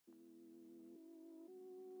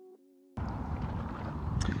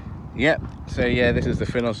Yep, so yeah, this is the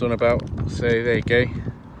fin I was on about. So there you go.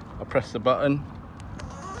 I'll press the button.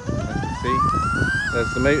 As you can see,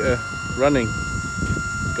 there's the motor running.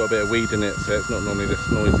 It's got a bit of weed in it, so it's not normally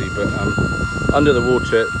this noisy, but under the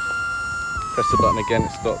water, press the button again, it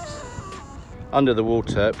stops. Under the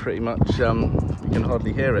water, pretty much, you can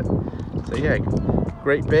hardly hear it. So yeah,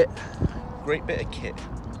 great bit of kit.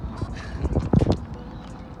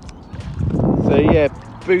 So yeah,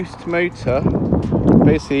 boost motor.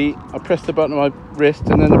 Basically, I press the button on my wrist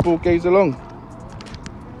and then the ball goes along.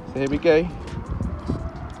 So here we go.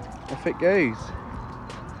 Off it goes.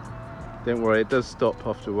 Don't worry, it does stop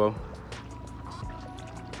after a while.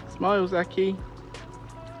 Smile, Zaki.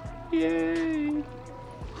 Yay!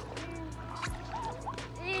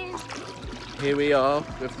 Here we are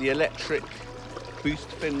with the electric boost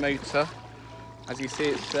fin motor. As you see,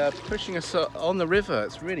 it's pushing us on the river.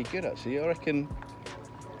 It's really good actually. I reckon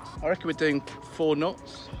we're doing 4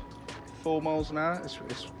 knots, 4 miles an hour. It's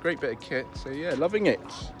a great bit of kit. So yeah, loving it.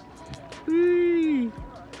 Whee!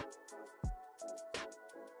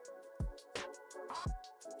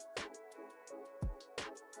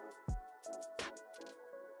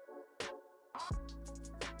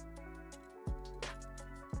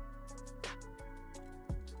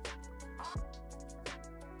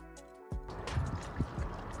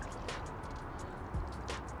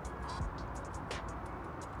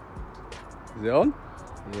 Is it on?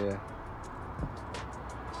 Yeah.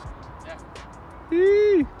 Yeah.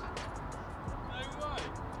 Whee! No way!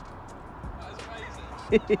 That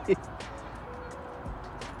is amazing.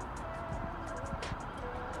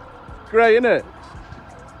 Great, isn't it?